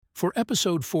For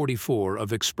episode 44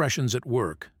 of Expressions at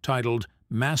Work, titled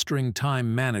Mastering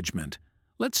Time Management,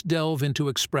 let's delve into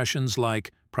expressions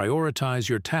like prioritize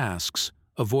your tasks,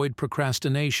 avoid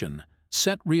procrastination,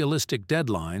 set realistic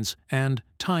deadlines, and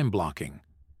time blocking.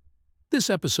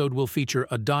 This episode will feature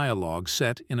a dialogue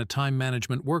set in a time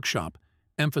management workshop,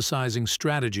 emphasizing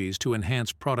strategies to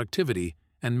enhance productivity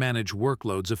and manage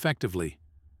workloads effectively.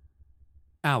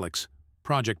 Alex,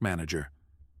 Project Manager.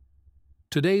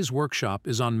 Today's workshop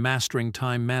is on mastering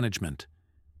time management.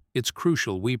 It's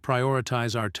crucial we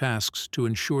prioritize our tasks to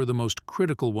ensure the most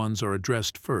critical ones are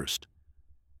addressed first.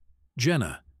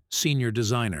 Jenna, Senior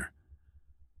Designer.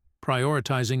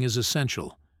 Prioritizing is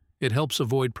essential. It helps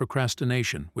avoid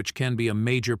procrastination, which can be a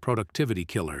major productivity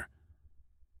killer.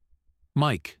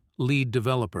 Mike, Lead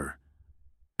Developer.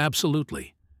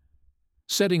 Absolutely.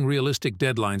 Setting realistic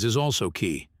deadlines is also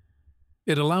key.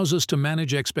 It allows us to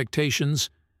manage expectations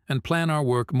and plan our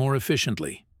work more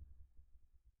efficiently.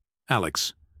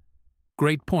 Alex.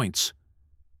 Great points.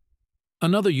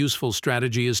 Another useful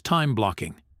strategy is time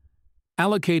blocking.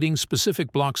 Allocating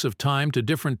specific blocks of time to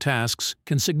different tasks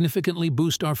can significantly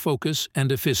boost our focus and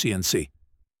efficiency.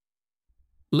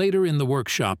 Later in the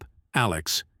workshop,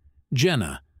 Alex.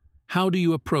 Jenna. How do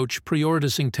you approach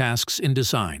prioritizing tasks in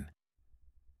design?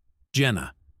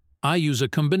 Jenna. I use a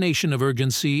combination of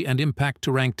urgency and impact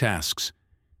to rank tasks.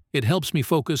 It helps me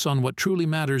focus on what truly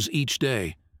matters each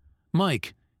day.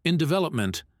 Mike, in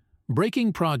development,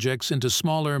 breaking projects into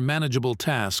smaller, manageable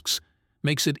tasks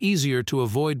makes it easier to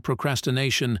avoid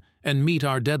procrastination and meet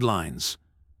our deadlines.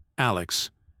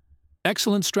 Alex.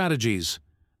 Excellent strategies.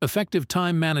 Effective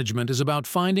time management is about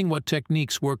finding what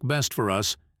techniques work best for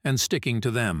us and sticking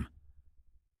to them.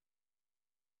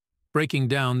 Breaking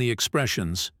down the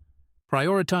expressions.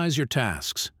 Prioritize your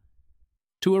tasks.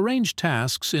 To arrange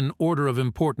tasks in order of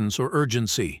importance or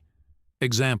urgency.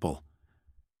 Example.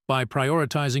 By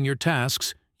prioritizing your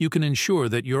tasks, you can ensure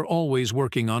that you're always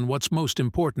working on what's most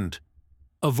important.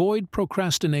 Avoid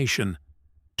procrastination.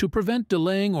 To prevent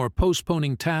delaying or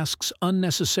postponing tasks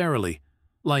unnecessarily,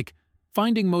 like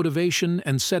finding motivation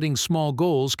and setting small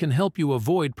goals can help you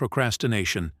avoid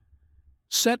procrastination.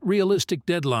 Set realistic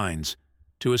deadlines.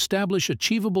 To establish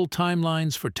achievable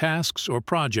timelines for tasks or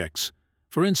projects.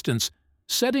 For instance,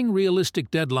 setting realistic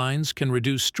deadlines can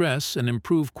reduce stress and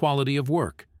improve quality of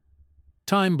work.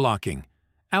 Time blocking.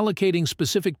 Allocating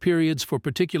specific periods for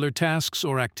particular tasks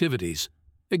or activities.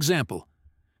 Example.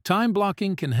 Time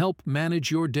blocking can help manage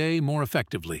your day more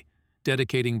effectively,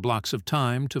 dedicating blocks of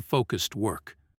time to focused work.